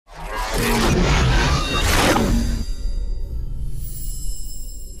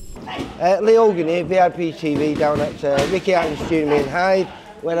Lee Hogan here, VIP TV down at Ricky Hatton's Studio in Hyde,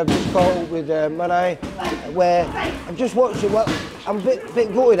 where I've just caught up with Moniah, where I've just watched it. Well, I'm a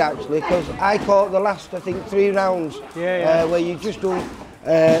bit gutted actually, because I caught the last, I think, 3 rounds, where you've just done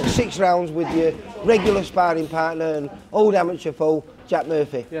 6 rounds with your regular sparring partner and old amateur foe, Jack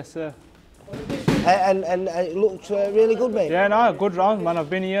Murphy. Yes, sir. And it looks really good, mate. Yeah, no, good round, man. I've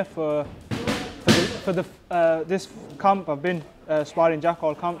been here for this camp. I've been sparring Jack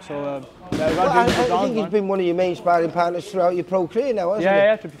all camp, so I think he's been one of your main sparring partners throughout your pro career now, hasn't he?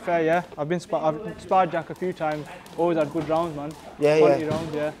 Yeah, to be fair, yeah. I've sparred Jack a few times. Always had good rounds, man. Quality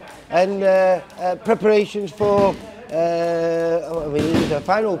rounds, yeah. And preparations for. I mean, it was a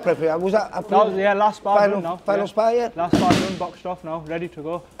final preparation. Was that? Last spar done now. Final spar, yeah. Last spar done, boxed off now, ready to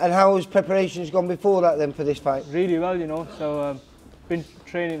go. And how has preparations gone before that then for this fight? Really well, you know. So been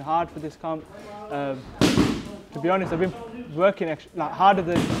training hard for this camp. To be honest, I've been working like harder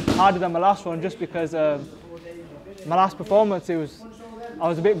than my last one, just because my last performance I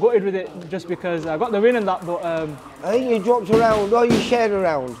was a bit gutted with it, just because I got the win and that, but I think you dropped around. Oh, you shared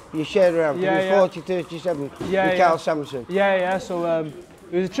around. Yeah, 40-37 with Carl Samson. Yeah. So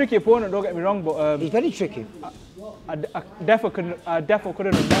it was a tricky opponent. Don't get me wrong, but he's very tricky. I definitely could have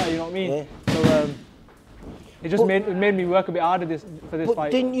done better. You know what I mean? Yeah. So it just made me work a bit harder for this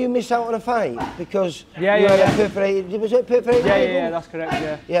fight. Didn't you miss out on a fight because you had a perforated? Was it perforated? Yeah, that's correct.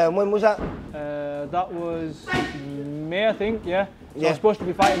 Yeah. Yeah, and when was that? That was May, I think. Yeah. So I was supposed to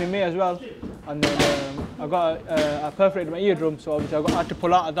be fighting in May as well, and then I got I perforated my eardrum, so obviously I had to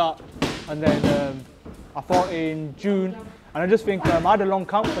pull out of that, and then I fought in June, and I just think I had a long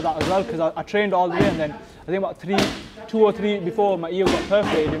camp for that as well, because I trained all the way, and then I think about 2 or 3 before my ear got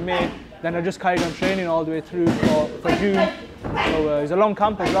perforated in May. Then I just carried on training all the way through for June. So it was a long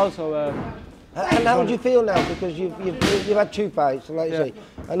camp as well. So. And how do you feel now? Because you've had 2 fights, and like you say,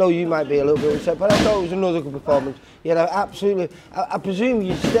 I know you might be a little bit upset, but I thought it was another good performance. You know, absolutely. I presume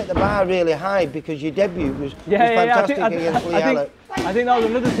you set the bar really high because your debut was fantastic against Lee Alec. I think that was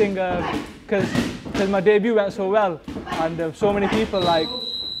another thing, because my debut went so well, and so many people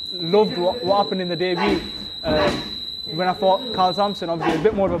loved what happened in the debut. When I fought Carl Samson, obviously it was a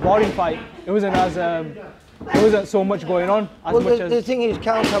bit more of a boring fight. It wasn't as there wasn't so much going on. The thing is,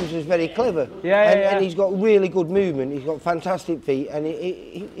 Carl Samson is very clever. And he's got really good movement. He's got fantastic feet, and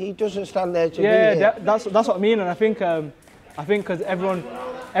he doesn't stand there to that's what I mean. And I think because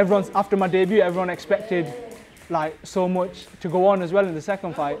everyone's after my debut, everyone expected so much to go on as well in the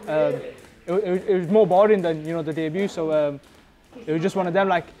second fight. It was more boring than the debut. So it was just one of them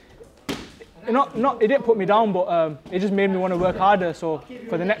it didn't put me down, but it just made me want to work harder. So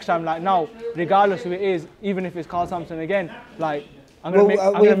for the next time, now, regardless who it is, even if it's Carl Samson again, I'm gonna make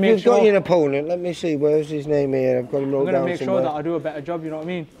sure. We've got your opponent. Let me see. Where's his name here? I've got him wrote down somewhere. I'm gonna make sure that I do a better job. You know what I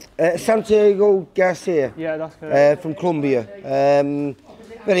mean? Santiago Carces. Yeah, that's correct. From Colombia.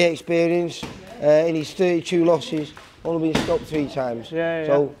 Very experienced. In his 32 losses, only been stopped 3 times.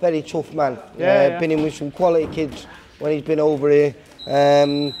 So very tough man. Been in with some quality kids when he's been over here.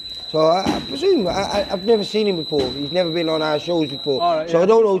 So I presume, I've never seen him before. He's never been on our shows before. So I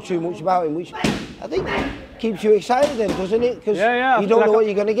don't know too much about him, which I think keeps you excited then, doesn't it? Because you don't know what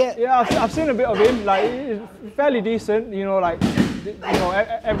you're going to get. Yeah, I've seen a bit of him. He's fairly decent.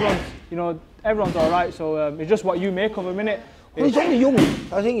 Everyone's all right. So it's just what you make of him, innit? Well, he's only young.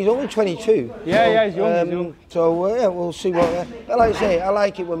 I think he's only 22. Yeah, he's young. So we'll see what. Like I say, I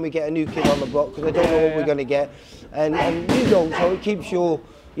like it when we get a new kid on the block, because I don't know what we're going to get, and you don't. So it keeps your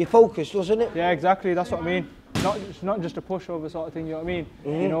focus, doesn't it? Yeah, exactly. That's what I mean. It's not just a pushover sort of thing. You know what I mean?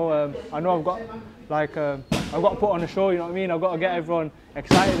 I know I've got I've got to put on a show. You know what I mean? I've got to get everyone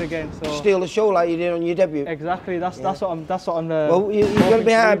excited again. So steal the show like you did on your debut. Exactly. That's what I'm. Well, you've got to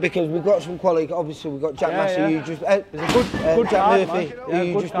be hard, because we've got some quality. Obviously, we've got Jack Massey, who just good Jack Murphy, who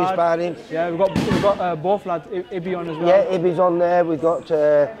you just been sparring. Yeah, we've got both lads. Ibby on as well. Yeah, Ibby's on there. We've got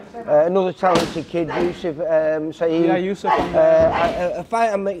another talented kid, Yusuf Saeed. Yeah, Yusuf on there. A fight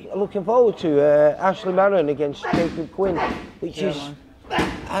I'm looking forward to, Ashley Maron against Jacob Quinn, which is.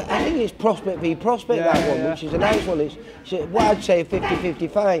 I think it's prospect v prospect, that one, which is a nice one. It's what I'd say a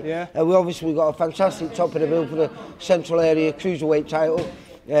 50-50 fight. We obviously got a fantastic top of the bill for the Central Area Cruiserweight title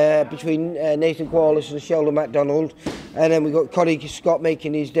between Nathan Qualis and Sheldon MacDonald, and then we got Corey Scott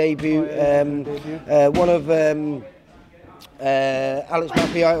making his debut. One of Alex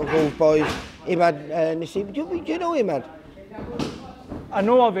Mappy, Uncle's boys, Imad Nassim. Do you know Imad? I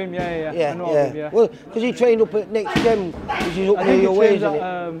know of him, I know of him, yeah. Well, because he trained up at Next Gen, which is up near your way, isn't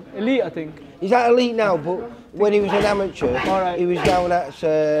it? Elite, I think. He's at Elite now, but when he was an amateur, he was down at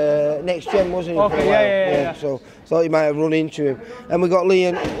Next Gen, wasn't he? Okay, yeah. So thought you might have run into him. And we got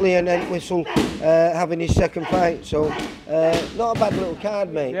Leon Entwistle having his second fight, so not a bad little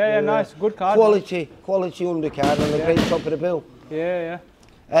card, mate. Yeah, nice, good card. Quality undercard on the great top of the bill. Yeah.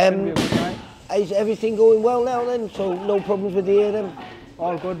 Is everything going well now then? So no problems with the ear then?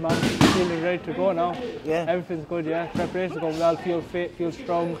 All good, man. Feeling ready to go now. Yeah. Everything's good, yeah. Preparation's going well, feel fit, feel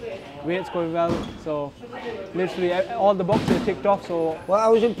strong, weight's going well. So literally all the boxes are ticked off. So well, I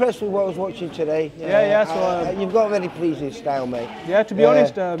was impressed with what I was watching today. So you've got a very pleasing style, mate. Yeah, to be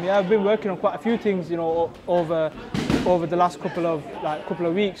honest, I've been working on quite a few things, you know, over the last couple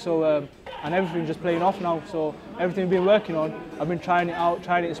of weeks. So and everything's just playing off now. So everything I've been working on, I've been trying it out,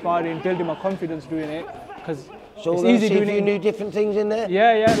 trying it, sparring, building my confidence doing it, because so it's easy doing you new different things in there.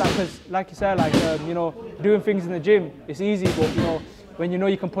 Yeah, like you said, you know, doing things in the gym, it's easy, but you know, when you know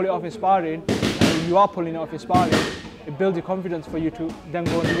you can pull it off in sparring, and you are pulling it off in sparring, it builds your confidence for you to then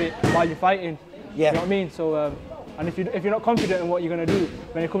go and do it while you're fighting. Yeah. You know what I mean? So. And if you're not confident in what you're going to do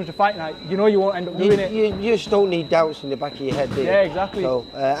when it comes to fight night, you know you won't end up doing it. You just don't need doubts in the back of your head, do you? Yeah, exactly. So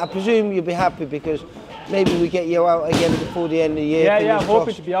I presume you'll be happy because maybe we get you out again before the end of the year. Yeah, I'm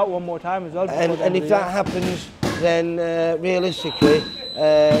hoping to be out one more time as well. And if that happens, then realistically,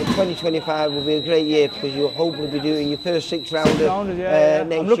 2025 will be a great year because you'll hopefully be doing your first 6 rounders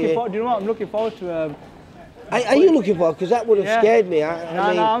next year. Do you know what? I'm looking forward to. Are you looking for? Because that would have scared me.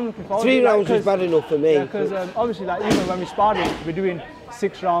 I mean, I'm looking forward 3 rounds is bad enough for me. Yeah, because obviously, like even when we sparred, we're doing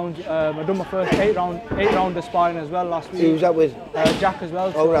 6 rounds. I done my first 8 rounder sparring as well last week. Who was that with? Jack as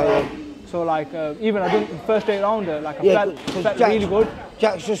well. Oh right. So like even I done the first 8 rounder, like I felt really good.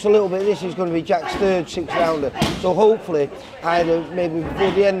 Jack's just a little bit. This is going to be Jack's 3rd 6 rounder. So hopefully, either maybe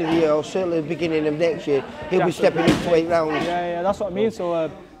before the end of the year or certainly the beginning of next year, he'll be stepping up to 8 rounds. Yeah, that's what I mean. So.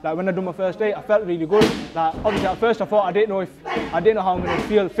 Like when I done my first 8, I felt really good. Like obviously at first I thought I didn't know how I'm going to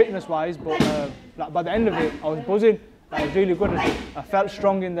feel fitness-wise, but like by the end of it, I was buzzing. Like, it was really good. I felt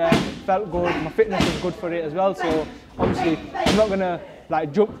strong in there, felt good. My fitness was good for it as well. So obviously I'm not going to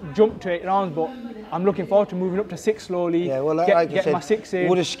like jump to 8 rounds, but I'm looking forward to moving up to 6 slowly. Yeah, well, get my 6 in.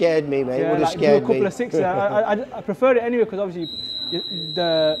 Would have scared me, mate. Yeah, would have scared me. Do a couple of 6s. I prefer it anyway because obviously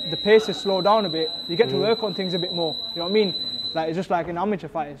the pace is slowed down a bit. You get to work on things a bit more. You know what I mean? Like it's just like an amateur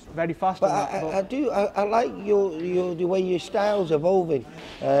fight, it's very fast. But I like the way your style's evolving.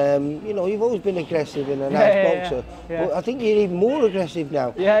 You know, you've always been aggressive and a nice boxer, but I think you're even more aggressive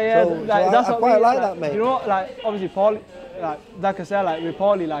now. Yeah. So, that's I quite like that, mate. You know, like obviously Paulie, like I said, like with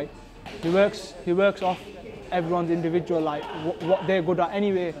Paulie, like he works off everyone's individual, like what they're good at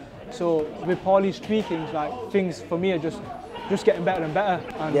anyway. So with Paulie's tweakings, like things for me are just getting better and better.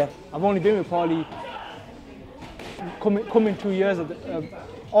 And I've only been with Paulie coming 2 years,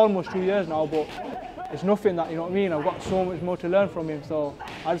 almost 2 years now, but it's nothing that, you know what I mean, I've got so much more to learn from him, so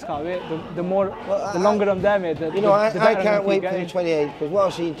I just can't wait. The longer I'm there, mate, the better. I can't wait for the 28th, because what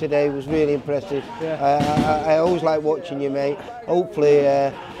I've seen today was really impressive. I always like watching you, mate. Hopefully,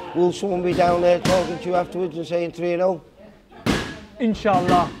 will someone be down there talking to you afterwards and saying 3-0?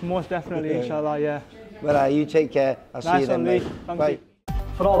 Inshallah, most definitely, inshallah, yeah. Well, you take care. I'll see you then, mate. Bye.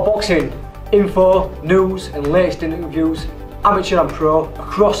 For all boxing info, news and latest interviews, amateur and pro,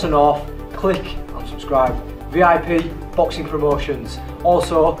 across the north, click and subscribe. VIP Boxing Promotions.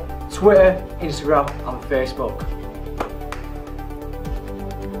 Also Twitter, Instagram and Facebook.